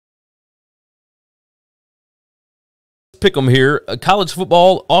Pickem here. College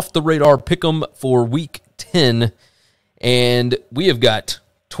football off the radar Pickem for Week 10. And we have got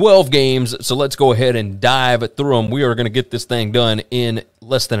 12 games, so let's go ahead and dive through them. We are going to get this thing done in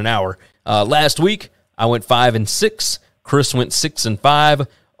less than an hour. Last week, I went 5-6. Chris went 6-5.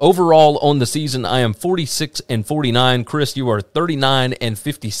 Overall on the season, I am 46-49. Chris, you are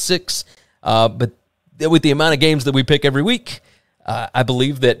 39-56. But with the amount of games that we pick every week, I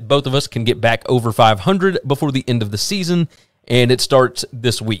believe that both of us can get back over 500 before the end of the season, and it starts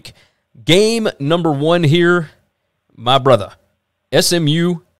this week. Game number 1 here, my brother,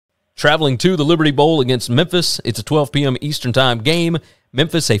 SMU traveling to the Liberty Bowl against Memphis. It's a 12 p.m. Eastern Time game.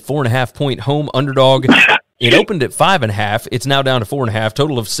 Memphis, a 4.5-point home underdog. It opened at 5.5. It's now down to 4.5,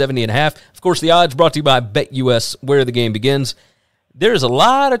 total of 70.5. Of course, the odds brought to you by BetUS, where the game begins. There's a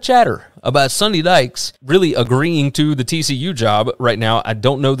lot of chatter about Sonny Dykes really agreeing to the TCU job right now. I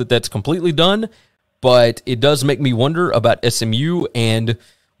don't know that that's completely done, but it does make me wonder about SMU and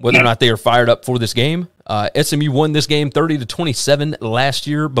whether or not they are fired up for this game. SMU won this game 30-27 last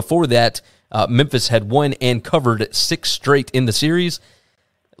year. Before that, Memphis had won and covered 6 straight in the series.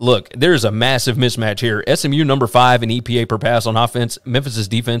 Look, there's a massive mismatch here. SMU number 5 in EPA per pass on offense. Memphis's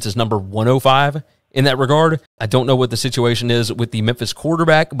defense is number 105 in that regard. I don't know what the situation is with the Memphis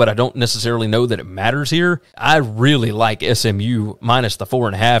quarterback, but I don't necessarily know that it matters here. I really like SMU minus the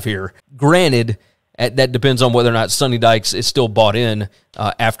 4.5 here. Granted, that depends on whether or not Sonny Dykes is still bought in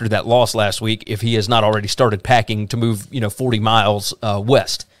after that loss last week, if he has not already started packing to move 40 miles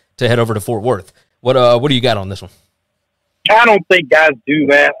west to head over to Fort Worth. What do you got on this one? I don't think guys do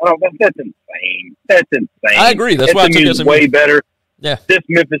that. That's insane. That's insane. I agree. That's why I took SMU. Way better. Yeah. This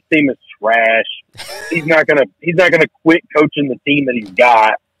Memphis team is trash. He's not gonna quit coaching the team that he's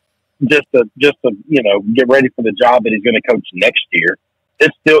got just to get ready for the job that he's gonna coach next year.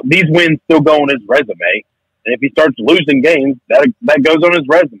 These wins still go on his resume. And if he starts losing games, that goes on his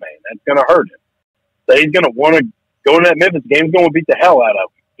resume. That's gonna hurt him. So he's gonna want to go in that Memphis game. He's gonna beat the hell out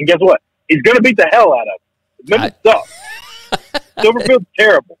of him. And guess what? He's gonna beat the hell out of him. Memphis sucks. Silverfield's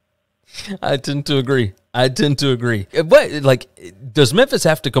terrible. I tend to agree. But does Memphis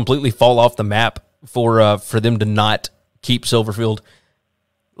have to completely fall off the map for them to not keep Silverfield?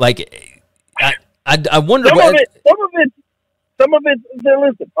 I wonder. Some of it.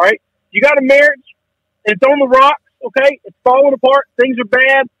 Listen, all right. You got a marriage, and it's on the rocks. Okay, it's falling apart. Things are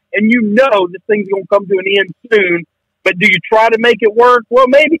bad, and this thing's gonna come to an end soon. But do you try to make it work? Well,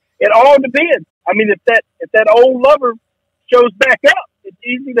 maybe. It all depends. I mean, if that old lover shows back up, it's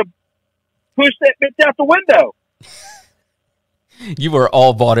easy to push that bitch out the window. You are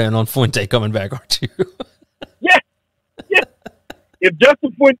all bought in on Fuente coming back, aren't you? Yeah. If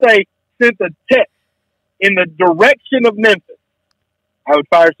Justin Fuente sent a text in the direction of Memphis, I would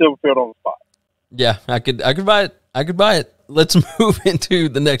fire Silverfield on the spot. Yeah, I could buy it. I could buy it. Let's move into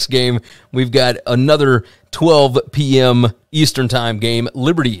the next game. We've got another 12 p.m. Eastern Time game.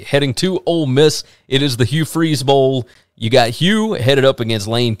 Liberty heading to Ole Miss. It is the Hugh Freeze Bowl. You got Hugh headed up against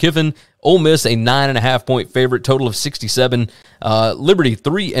Lane Kiffin. Ole Miss, a 9.5-point favorite, total of 67. Liberty,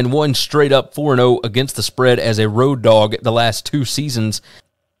 3-1 straight up, 4-0 against the spread as a road dog the last 2 seasons.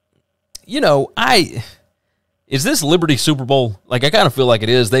 Is this Liberty Super Bowl? I kind of feel like it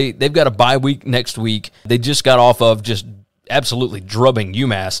is. They've got a bye week next week. They just got off of just absolutely drubbing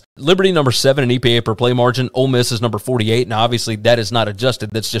UMass. Liberty number 7 in EPA per play margin. Ole Miss is number 48. Now, obviously, that is not adjusted.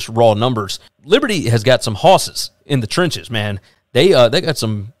 That's just raw numbers. Liberty has got some hosses in the trenches, man. They got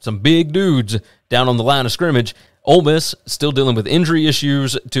some big dudes down on the line of scrimmage. Ole Miss still dealing with injury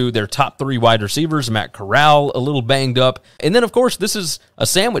issues to their top 3 wide receivers. Matt Corral a little banged up. And then, of course, this is a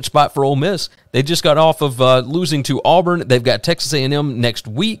sandwich spot for Ole Miss. They just got off of losing to Auburn. They've got Texas A&M next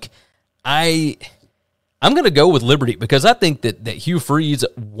week. I'm going to go with Liberty because I think that Hugh Freeze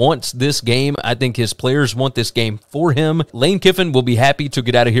wants this game. I think his players want this game for him. Lane Kiffin will be happy to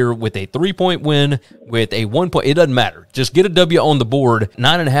get out of here with a 3-point win, with a 1 point. It doesn't matter. Just get a W on the board.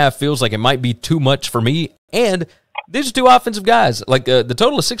 9.5 feels like it might be too much for me. And these are 2 offensive guys. The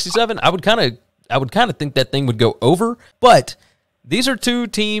total of 67, I would kind of think that thing would go over. But these are 2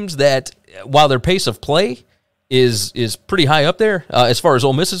 teams that, while their pace of play is pretty high up there as far as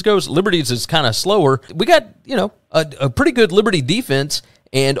Ole Miss's goes, Liberty's is kind of slower. We got a pretty good Liberty defense,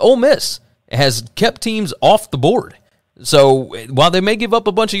 and Ole Miss has kept teams off the board. So while they may give up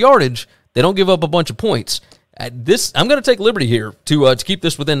a bunch of yardage, they don't give up a bunch of points. I'm going to take Liberty here to keep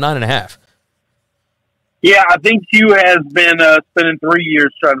this within 9.5. Yeah, I think Hugh has been spending 3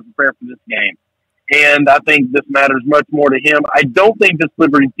 years trying to prepare for this game, and I think this matters much more to him. I don't think this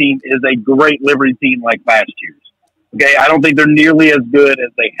Liberty team is a great Liberty team like last year's. Okay, I don't think they're nearly as good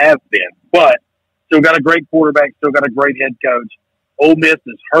as they have been, but Still got a great quarterback. Still got a great head coach. Ole Miss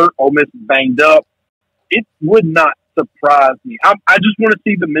is hurt. Ole Miss is banged up. It would not surprise me. I just want to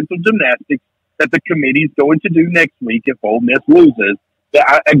see the mental gymnastics that the committee is going to do next week if Ole Miss loses.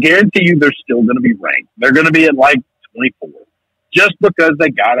 I guarantee you they're still going to be ranked. They're going to be at like 24, just because they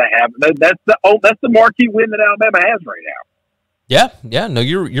got to have that's the marquee win that Alabama has right now. Yeah, no,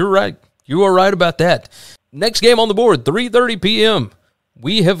 you're right. You are right about that. Next game on the board, 3:30 p.m.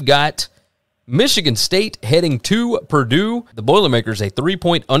 We have got Michigan State heading to Purdue. The Boilermakers, a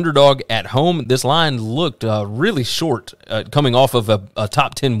 3-point underdog at home. This line looked really short coming off of a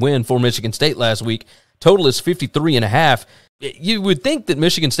top 10 win for Michigan State last week. Total is 53.5. You would think that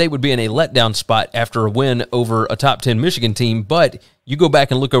Michigan State would be in a letdown spot after a win over a top 10 Michigan team, but you go back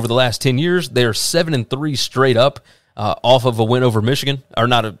and look over the last 10 years, they're 7-3 straight up off of a win over Michigan, or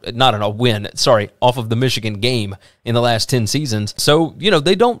not a win, sorry, off of the Michigan game in the last 10 seasons. So,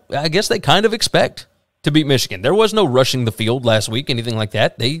 I guess they kind of expect to beat Michigan. There was no rushing the field last week, anything like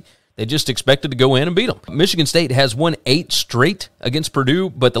that. They just expected to go in and beat them. Michigan State has won 8 straight against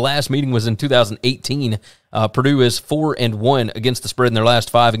Purdue, but the last meeting was in 2018. Purdue is 4-1 against the spread in their last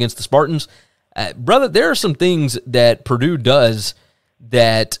 5 against the Spartans. Brother, there are some things that Purdue does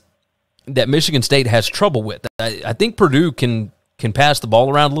that Michigan State has trouble with. I think Purdue can pass the ball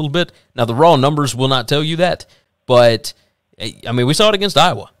around a little bit. Now, the raw numbers will not tell you that, but, we saw it against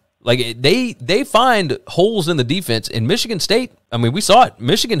Iowa. Like, they find holes in the defense. In Michigan State, we saw it.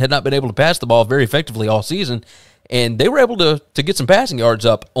 Michigan had not been able to pass the ball very effectively all season, and they were able to get some passing yards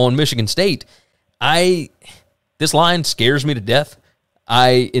up on Michigan State. This line scares me to death.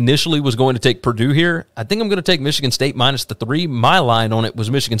 I initially was going to take Purdue here. I think I'm going to take Michigan State minus the 3. My line on it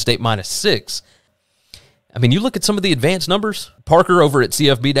was Michigan State minus 6. You look at some of the advanced numbers. Parker over at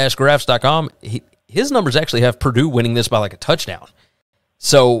cfb-graphs.com, his numbers actually have Purdue winning this by like a touchdown.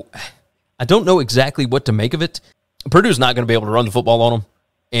 So I don't know exactly what to make of it. Purdue's not going to be able to run the football on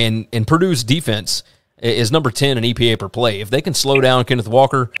them. And Purdue's defense is number 10 in EPA per play. If they can slow down Kenneth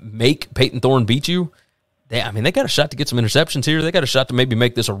Walker, make Peyton Thorne beat you, they got a shot to get some interceptions here. They got a shot to maybe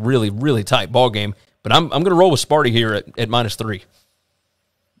make this a really, really tight ball game. But I'm going to roll with Sparty here at minus 3.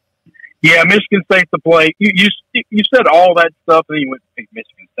 Yeah, Michigan State's the play. You said all that stuff, and then you went to pick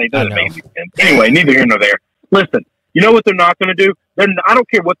Michigan State. Doesn't make any sense. Anyway, neither here nor there. Listen, you know what they're not going to do? I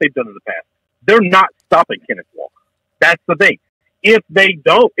don't care what they've done in the past. They're not stopping Kenneth Walker. That's the thing. If they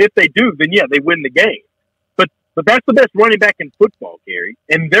do, then yeah, they win the game. But that's the best running back in football, Gary,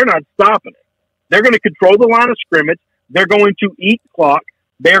 and they're not stopping it. They're going to control the line of scrimmage. They're going to eat clock.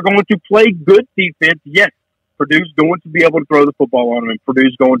 They're going to play good defense. Yes, Purdue's going to be able to throw the football on them, and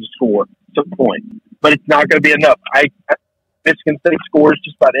Purdue's going to score some points. But it's not going to be enough. Michigan State scores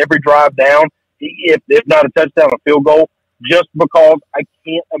just about every drive down, if not a touchdown, a field goal, just because I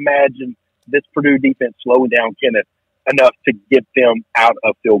can't imagine this Purdue defense slowing down Kenneth enough to get them out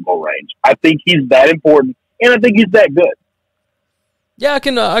of field goal range. I think he's that important, and I think he's that good. Yeah,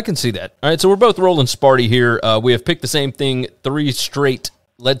 I can see that. All right, so we're both rolling Sparty here. We have picked the same thing 3 straight.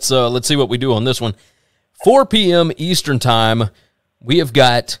 Let's see what we do on this one. 4 p.m. Eastern Time, we have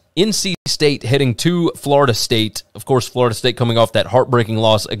got NC State heading to Florida State. Of course, Florida State coming off that heartbreaking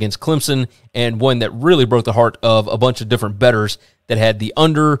loss against Clemson, and one that really broke the heart of a bunch of different bettors that had the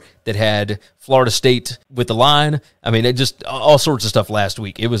under, that had Florida State with the line. It just all sorts of stuff last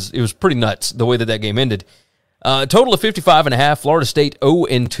week. It was pretty nuts the way that game ended. Total of 55.5. Florida State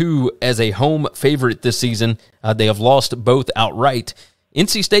 0-2 as a home favorite this season. They have lost both outright.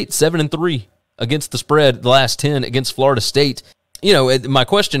 NC State 7-3 against the spread the last 10 against Florida State. My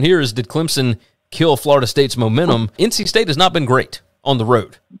question here is, did Clemson kill Florida State's momentum? NC State has not been great on the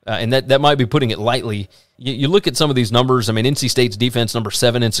road, and that might be putting it lightly. You look at some of these numbers. NC State's defense, number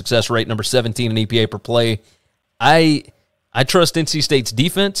 7 in success rate, number 17 in EPA per play. I trust NC State's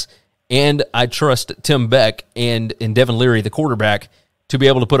defense, and I trust Tim Beck and Devin Leary, the quarterback, to be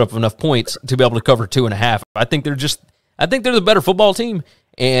able to put up enough points to be able to cover 2.5. I think they're the better football team,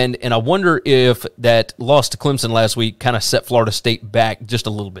 and I wonder if that loss to Clemson last week kind of set Florida State back just a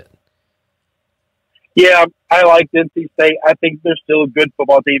little bit. Yeah, I like NC State. I think they're still a good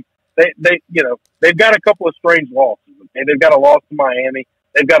football team. They've got a couple of strange losses. Okay? They've got a loss to Miami.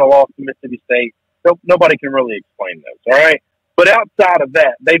 They've got a loss to Mississippi State. So nobody can really explain those. All right. But outside of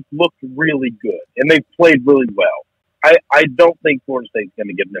that, they've looked really good, and they've played really well. I don't think Florida State's going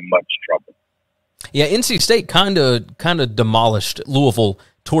to give them much trouble. Yeah, NC State kind of demolished Louisville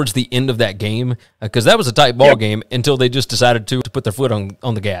towards the end of that game, because that was a tight ball game until they just decided to put their foot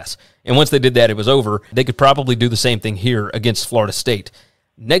on the gas. And once they did that, it was over. They could probably do the same thing here against Florida State.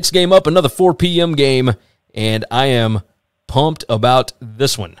 Next game up, another 4 p.m. game, and I am pumped about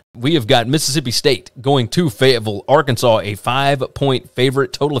this one. We have got Mississippi State going to Fayetteville, Arkansas, a 5-point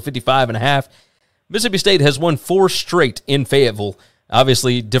favorite, total of 55.5. Mississippi State has won 4 straight in Fayetteville.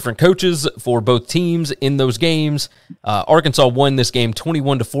 Obviously, different coaches for both teams in those games. Arkansas won this game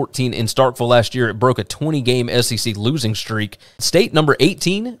 21-14 in Starkville last year. It broke a 20-game SEC losing streak. State number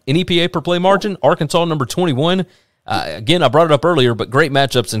 18 in EPA per play margin. Arkansas number 21. Again, I brought it up earlier, but great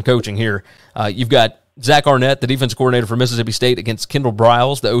matchups in coaching here. You've got Zach Arnett, the defense coordinator for Mississippi State, against Kendall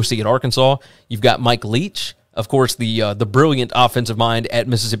Briles, the OC at Arkansas. You've got Mike Leach, of course, the brilliant offensive mind at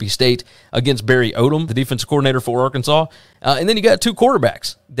Mississippi State, against Barry Odom, the defensive coordinator for Arkansas. And then you got 2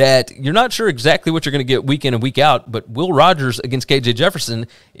 quarterbacks that you're not sure exactly what you're going to get week in and week out, but Will Rogers against KJ Jefferson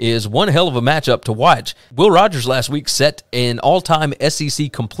is one hell of a matchup to watch. Will Rogers last week set an all-time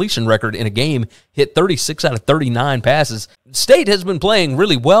SEC completion record in a game, hit 36 out of 39 passes. State has been playing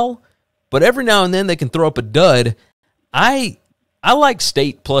really well, but every now and then they can throw up a dud. I like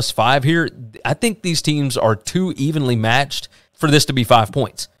State +5 here. I think these teams are too evenly matched for this to be 5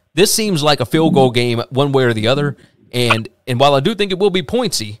 points. This seems like a field goal game one way or the other, and while I do think it will be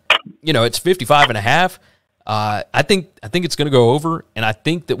pointsy, it's 55.5. I think it's going to go over, and I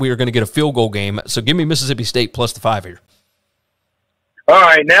think that we are going to get a field goal game. So give me Mississippi State +5 here. All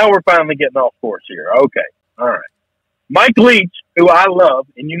right, now we're finally getting off course here. Okay, all right. Mike Leach, who I love,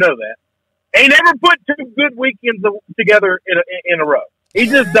 and you know that, ain't ever put 2 good weekends together in a row. He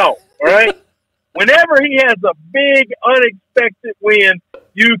just don't, all right? Whenever he has a big, unexpected win,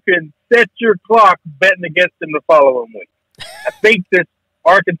 you can set your clock betting against him the following week. I think this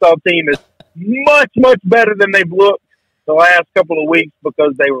Arkansas team is much, much better than they've looked the last couple of weeks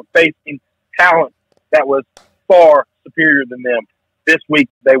because they were facing talent that was far superior than them. This week,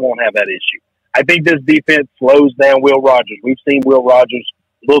 they won't have that issue. I think this defense slows down Will Rogers. We've seen Will Rogers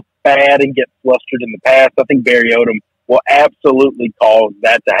look bad and get flustered in the past. I think Barry Odom will absolutely cause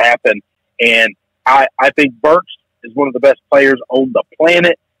that to happen. And I think Burks is one of the best players on the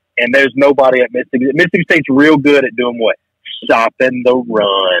planet, and there's nobody at Mississippi. Mississippi State's real good at doing what? Stopping the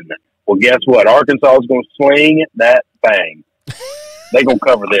run. Well, guess what? Arkansas is going to swing that thing. They're going to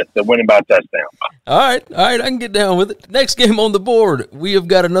cover this. They're winning by a touchdown. All right, I can get down with it. Next game on the board, we have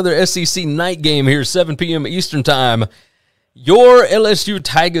got another SEC night game here, 7 p.m. Eastern Time. Your LSU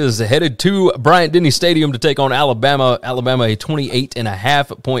Tigers headed to Bryant-Denny Stadium to take on Alabama. Alabama, a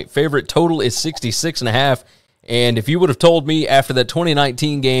 28.5-point favorite. Total is 66.5. And if you would have told me after that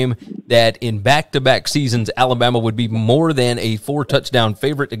 2019 game that in back-to-back seasons Alabama would be more than a 4-touchdown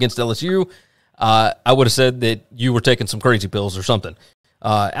favorite against LSU, I would have said that you were taking some crazy pills or something.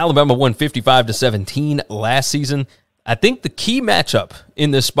 Alabama won 55-17 last season. I think the key matchup in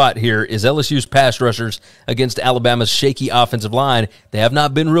this spot here is LSU's pass rushers against Alabama's shaky offensive line. They have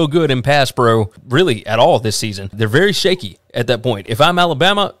not been real good in pass pro really at all this season. They're very shaky at that point. If I'm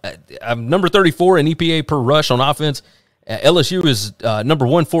Alabama, I'm number 34 in EPA per rush on offense. LSU is number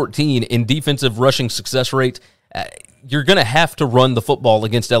 114 in defensive rushing success rate. You're going to have to run the football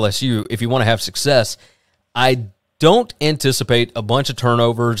against LSU if you want to have success. I don't anticipate a bunch of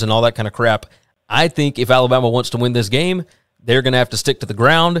turnovers and all that kind of crap. I think if Alabama wants to win this game, they're going to have to stick to the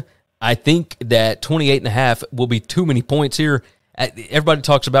ground. I think that 28.5 will be too many points here. Everybody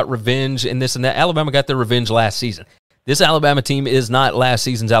talks about revenge and this and that. Alabama got their revenge last season. This Alabama team is not last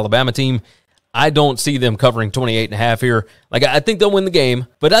season's Alabama team. I don't see them covering 28.5 here. Like, I think they'll win the game,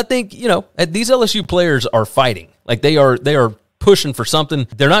 but I think, these LSU players are fighting. Like, they are pushing for something.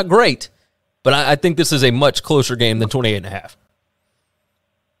 They're not great, but I think this is a much closer game than 28.5.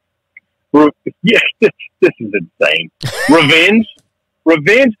 Yeah, this is insane. Revenge.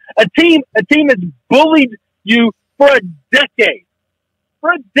 A team has bullied you for a decade.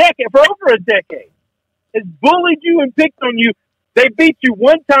 For over a decade. Has bullied you and picked on you. They beat you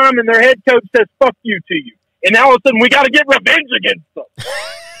one time and their head coach says, fuck you to you. And now all of a sudden we got to get revenge against them.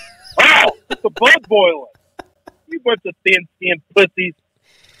 Wow, it's the blood boiling. You bunch of thin-skinned pussies.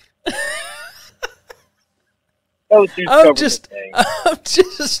 I'm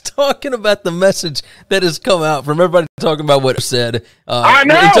just talking about the message that has come out from everybody talking about what it said in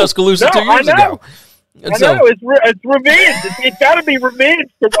Tuscaloosa 2 years ago. And it's revenge. It's got to be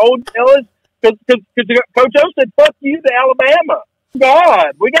revenge because old Ellis, because Coach O said, fuck you to Alabama.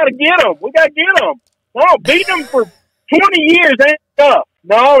 God, we got to get them. No, beat them for 20 years ain't enough.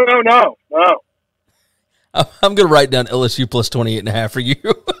 No. I'm going to write down LSU plus 28.5 for you.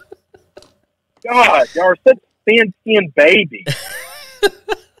 God, y'all are such thin-skinned baby.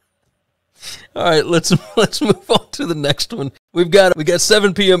 All right, let's move on to the next one. We got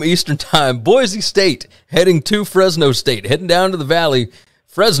 7 p.m. Eastern Time. Boise State heading to Fresno State, heading down to the Valley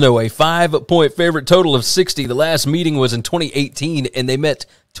Fresno, a 5-point favorite, total of 60. The last meeting was in 2018, and they met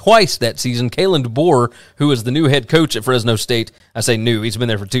twice that season. Kalen DeBoer, who is the new head coach at Fresno State, I say new, he's been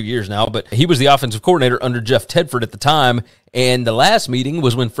there for 2 years now, but he was the offensive coordinator under Jeff Tedford at the time, and the last meeting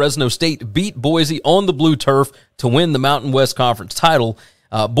was when Fresno State beat Boise on the blue turf to win the Mountain West Conference title.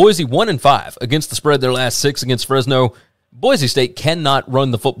 Boise 1-5 against the spread their last 6 against Fresno. Boise State cannot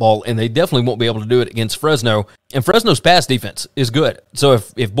run the football, and they definitely won't be able to do it against Fresno. And Fresno's pass defense is good. So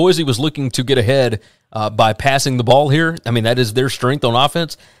if Boise was looking to get ahead by passing the ball here, I mean, that is their strength on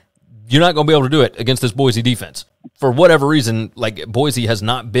offense, you're not going to be able to do it against this Boise defense. For whatever reason, like, Boise has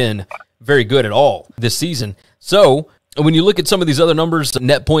not been very good at all this season. So when you look at some of these other numbers,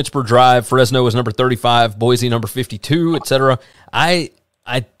 net points per drive, Fresno is number 35, Boise number 52, etc. I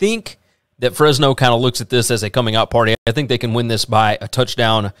think that Fresno kind of looks at this as a coming-out party. I think they can win this by a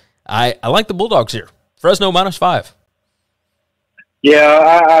touchdown. I like the Bulldogs here. Fresno -5.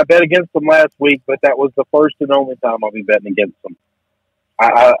 Yeah, I bet against them last week, but that was the first and only time I'll be betting against them.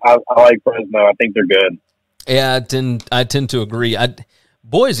 I like Fresno. I think they're good. Yeah, I tend to agree.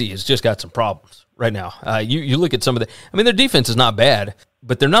 Boise has just got some problems right now. You look at some of I mean, their defense is not bad,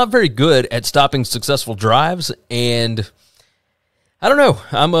 but they're not very good at stopping successful drives, and I don't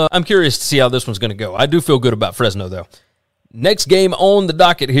know. I'm curious to see how this one's going to go. I do feel good about Fresno, though. Next game on the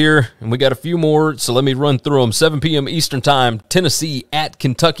docket here, and we got a few more, so let me run through them. 7 p.m. Eastern Time, Tennessee at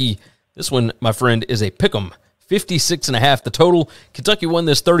Kentucky. This one, my friend, is a Pickem. 56.5 the total. Kentucky won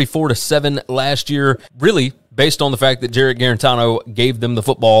this 34-7 last year, really based on the fact that Jarrett Garantano gave them the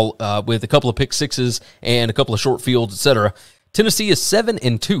football with a couple of pick sixes and a couple of short fields, etc. Tennessee is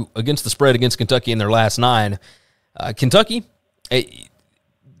 7-2 against the spread against Kentucky in their last 9. Kentucky is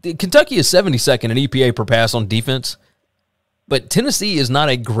 72nd in EPA per pass on defense, but Tennessee is not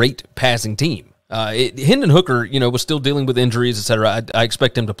a great passing team. Hendon Hooker, was still dealing with injuries, etc. I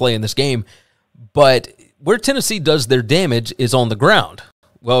expect him to play in this game, but where Tennessee does their damage is on the ground.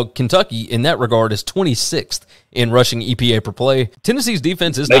 Well, Kentucky, in that regard, is 26th in rushing EPA per play. Tennessee's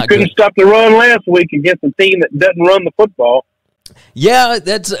defense is not good. They couldn't stop the run last week against a team that doesn't run the football. Yeah,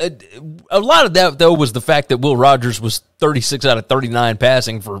 that's a lot of that, though, was the fact that Will Rogers was 36 out of 39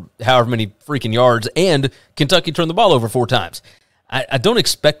 passing for however many freaking yards, and Kentucky turned the ball over 4 times. I don't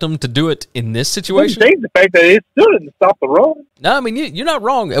expect them to do it in this situation. The fact that it still didn't stop the run. No, I mean, you're not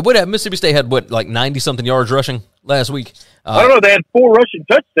wrong. Mississippi State had, like 90-something yards rushing last week? I don't know. They had 4 rushing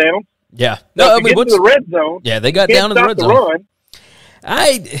touchdowns. Yeah. No, I mean, to the red zone. Yeah, they got down in the red zone. Run.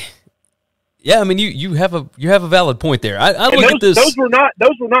 Yeah, I mean, you have a valid point there. I look at this. Those were not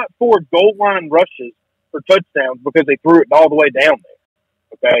 4 goal line rushes for touchdowns because they threw it all the way down there.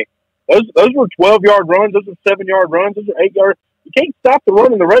 Okay, those were 12-yard runs. Those were 7-yard runs. Those are 8-yard. You can't stop the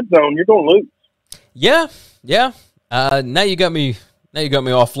run in the red zone. You're going to lose. Yeah. Now you got me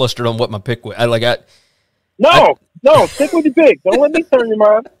all flustered on what my pick was. No, stick with your pick. Don't let me turn your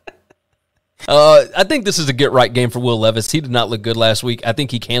mind. I think this is a get-right game for Will Levis. He did not look good last week. I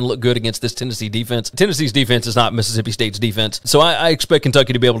think he can look good against this Tennessee defense. Tennessee's defense is not Mississippi State's defense, so I expect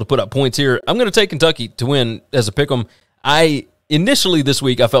Kentucky to be able to put up points here. I'm going to take Kentucky to win as a pick 'em. Initially this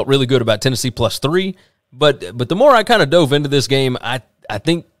week, I felt really good about Tennessee +3, but the more I kind of dove into this game, I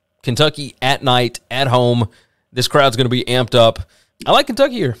think Kentucky at night, at home, this crowd's going to be amped up. I like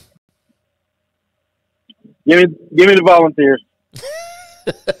Kentucky here. Give me the Volunteers.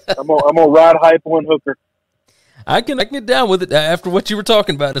 I'm gonna ride hype on Hooker. I can get down with it after what you were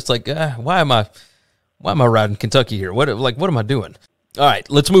talking about. It's like, why am I riding Kentucky here? What am I doing? All right,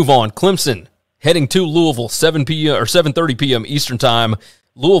 let's move on. Clemson heading to Louisville, 7 p.m. or 7:30 p.m. Eastern Time.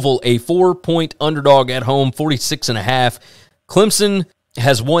 Louisville, a 4-point underdog at home, 46.5. Clemson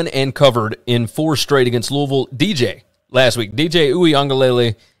has won and covered in 4 straight against Louisville. DJ last week. DJ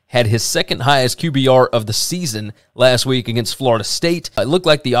Uiagalelei had his second highest QBR of the season last week against Florida State. It looked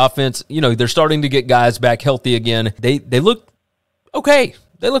like the offense, they're starting to get guys back healthy again. They looked okay.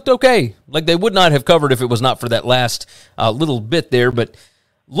 They looked okay. Like they would not have covered if it was not for that last little bit there. But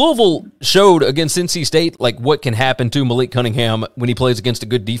Louisville showed against NC State like what can happen to Malik Cunningham when he plays against a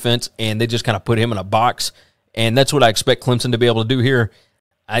good defense, and they just kind of put him in a box. And that's what I expect Clemson to be able to do here.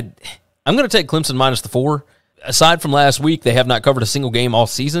 I'm going to take Clemson -4. Aside from last week, they have not covered a single game all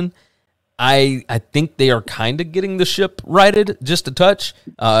season. I think they are kind of getting the ship righted just a touch,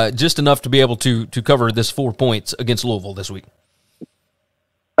 just enough to be able to cover this 4 points against Louisville this week.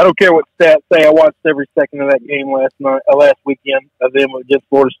 I don't care what stats say. I watched every second of that game last weekend of them against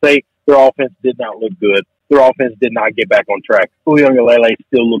Florida State. Their offense did not look good. Their offense did not get back on track. Uiagalelei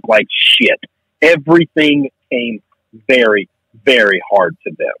still looked like shit. Everything came very, very hard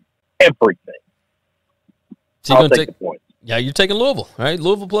to them. Everything. So I'll take the points. Yeah, you're taking Louisville, right?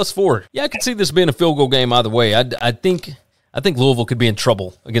 Louisville +4. Yeah, I could see this being a field goal game either way. I think Louisville could be in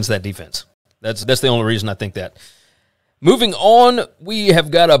trouble against that defense. That's the only reason I think that. Moving on, we have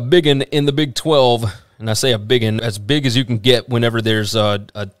got a biggin in the Big 12, and I say a biggin, as big as you can get whenever there's a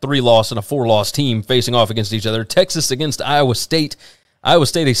 3-loss and a 4-loss team facing off against each other. Texas against Iowa State. Iowa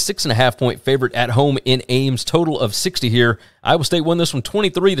State a 6.5-point favorite at home in Ames, total of 60 here. Iowa State won this one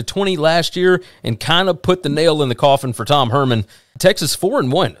 23-20 last year and kind of put the nail in the coffin for Tom Herman. Texas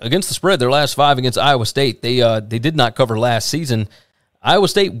 4-1 against the spread their last 5 against Iowa State. They did not cover last season. Iowa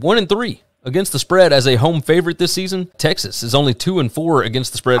State 1-3 against the spread as a home favorite this season. Texas is only 2-4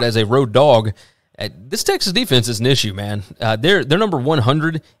 against the spread as a road dog. This Texas defense is an issue, man. They're number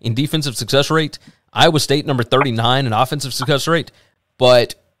 100 in defensive success rate. Iowa State number 39 in offensive success rate.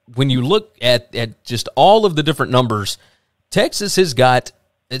 But when you look at just all of the different numbers, Texas has got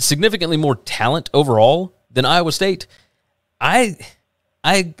significantly more talent overall than Iowa State. I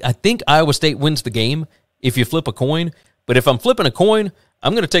think Iowa State wins the game if you flip a coin. But if I'm flipping a coin,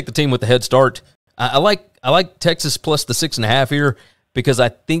 I'm going to take the team with the head start. I like Texas plus the 6.5 here because I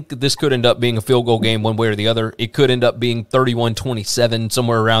think this could end up being a field goal game one way or the other. It could end up being 31-27,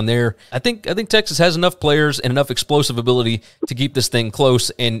 somewhere around there. I think Texas has enough players and enough explosive ability to keep this thing close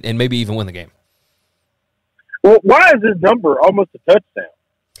and maybe even win the game. Well, why is this number almost a touchdown?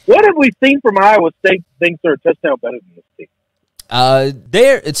 What have we seen from Iowa State thinks they're a touchdown better than this team?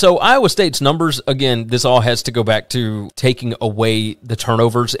 So Iowa State's numbers, again, this all has to go back to taking away the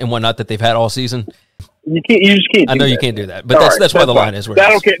turnovers and whatnot that they've had all season. You just can't. I know you can't do that, but that's why the line is where it is. I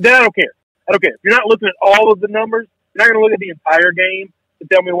don't care. I don't care. If you're not looking at all of the numbers, you're not going to look at the entire game to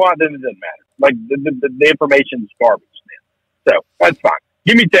tell me why. Then it doesn't matter. Like the information is garbage. Then. So that's fine.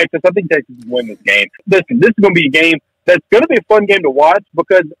 Give me Texas. I think Texas will win this game. Listen, this is going to be a game that's going to be a fun game to watch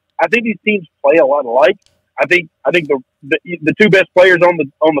because I think these teams play a lot alike. I think the two best players on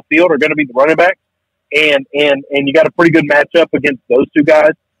the field are going to be the running backs, and you got a pretty good matchup against those two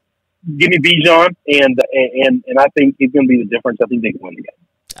guys. Give me Bijan, and I think he's going to be the difference. I think they can win the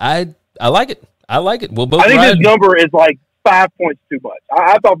game. I like it. I like it. We'll both. I think this number is like 5 points too much.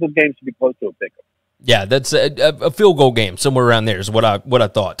 I thought this game should be close to a pick 'em. Yeah, that's a field goal game somewhere around there is what I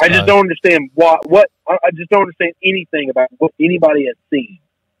thought. I just don't understand what I just don't understand anything about what anybody has seen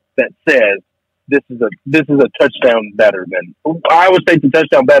that says this is a touchdown better than Iowa State's a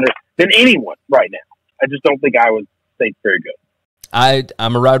touchdown better than anyone right now. I just don't think Iowa State's very good.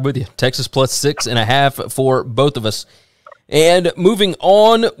 I'm a ride with you. Texas plus 6.5 for both of us. And moving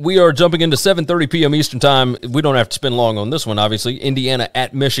on, we are jumping into 7:30 p.m. Eastern time. We don't have to spend long on this one, obviously. Indiana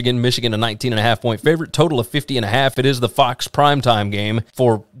at Michigan. Michigan a 19.5-point favorite. Total of 50.5. It is the Fox primetime game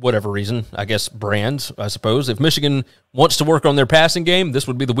for whatever reason. I guess brands, I suppose. If Michigan wants to work on their passing game, this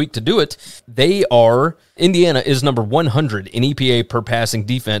would be the week to do it. Indiana is number 100 in EPA per passing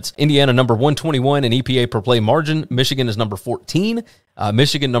defense. Indiana number 121 in EPA per play margin. Michigan is number 14.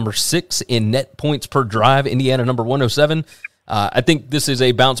 Michigan number 6 in net points per drive. Indiana number 107. I think this is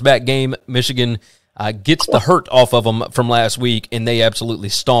a bounce-back game. Michigan gets the hurt off of them from last week, and they absolutely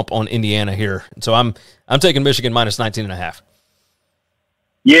stomp on Indiana here. So I'm taking Michigan minus 19.5.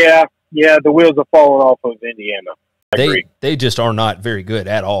 Yeah, the wheels are falling off of Indiana. I agree. They just are not very good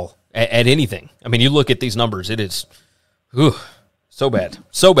at all at anything. I mean, you look at these numbers, it is so bad.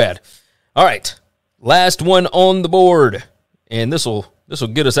 So bad. All right, last one on the board, and this will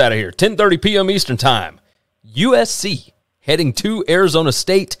get us out of here. 10:30 p.m. Eastern time. USC heading to Arizona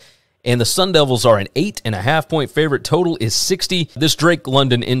State, and the Sun Devils are an 8.5-point favorite. Total is 60. This Drake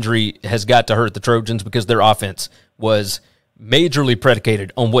London injury has got to hurt the Trojans because their offense was majorly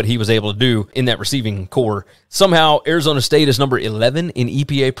predicated on what he was able to do in that receiving core. Somehow, Arizona State is number 11 in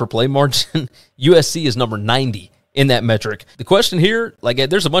EPA per play margin. USC is number 90 in that metric. The question here,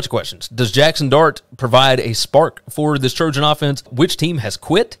 there's a bunch of questions. Does Jackson Dart provide a spark for this Trojan offense? Which team has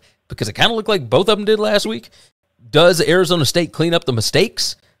quit? Because it kind of looked like both of them did last week. Does Arizona State clean up the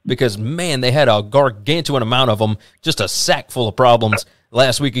mistakes? Because, man, they had a gargantuan amount of them, just a sack full of problems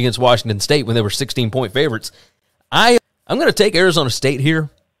last week against Washington State when they were 16-point favorites. I'm going to take Arizona State here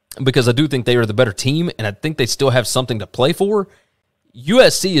because I do think they are the better team, and I think they still have something to play for.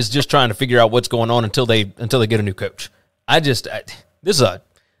 USC is just trying to figure out what's going on until they get a new coach. This is a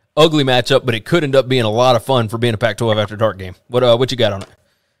ugly matchup, but it could end up being a lot of fun for being a Pac-12 after dark game. What you got on it?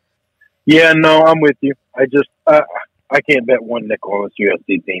 Yeah, no, I'm with you. I can't bet one nickel on this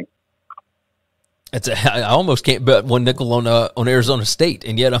USC team. I almost can't bet one nickel on Arizona State,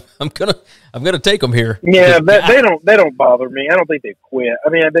 and yet I'm gonna take them here. Yeah, they don't bother me. I don't think they've quit. I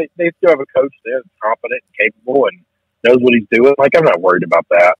mean, they still have a coach there that's competent, and capable, and knows what he's doing. I'm not worried about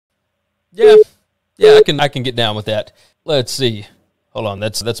that. Yeah, Yeah, I can get down with that. Let's see. Hold on,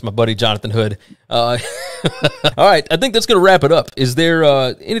 that's my buddy Jonathan Hood. All right, I think that's going to wrap it up. Is there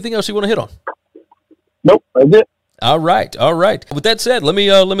anything else you want to hit on? Nope, that's it. All right. With that said, let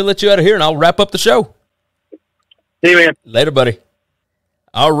me let you out of here, and I'll wrap up the show. See you, man. Later, buddy.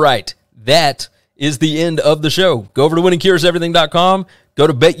 All right, that is the end of the show. Go over to winningcureseverything.com. Go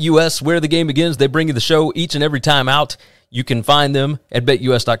to BetUS, where the game begins. They bring you the show each and every time out. You can find them at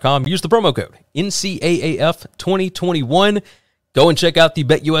BetUS.com. Use the promo code NCAAF2021. Go and check out the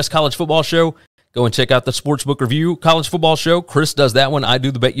BetUS College Football Show. Go and check out the Sportsbook Review College Football Show. Chris does that one. I do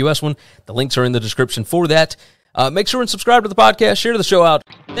the BetUS one. The links are in the description for that. Make sure and subscribe to the podcast. Share the show out.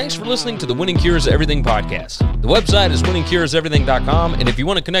 Thanks for listening to the Winning Cures Everything podcast. The website is winningcureseverything.com, and if you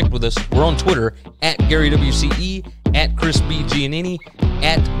want to connect with us, we're on Twitter at GaryWCE, at Chris B. Giannini,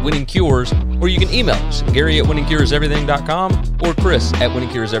 at Winning Cures, or you can email us, Gary at winningcureseverything.com or Chris at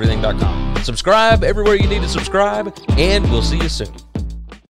winningcureseverything.com. Subscribe everywhere you need to subscribe, and we'll see you soon.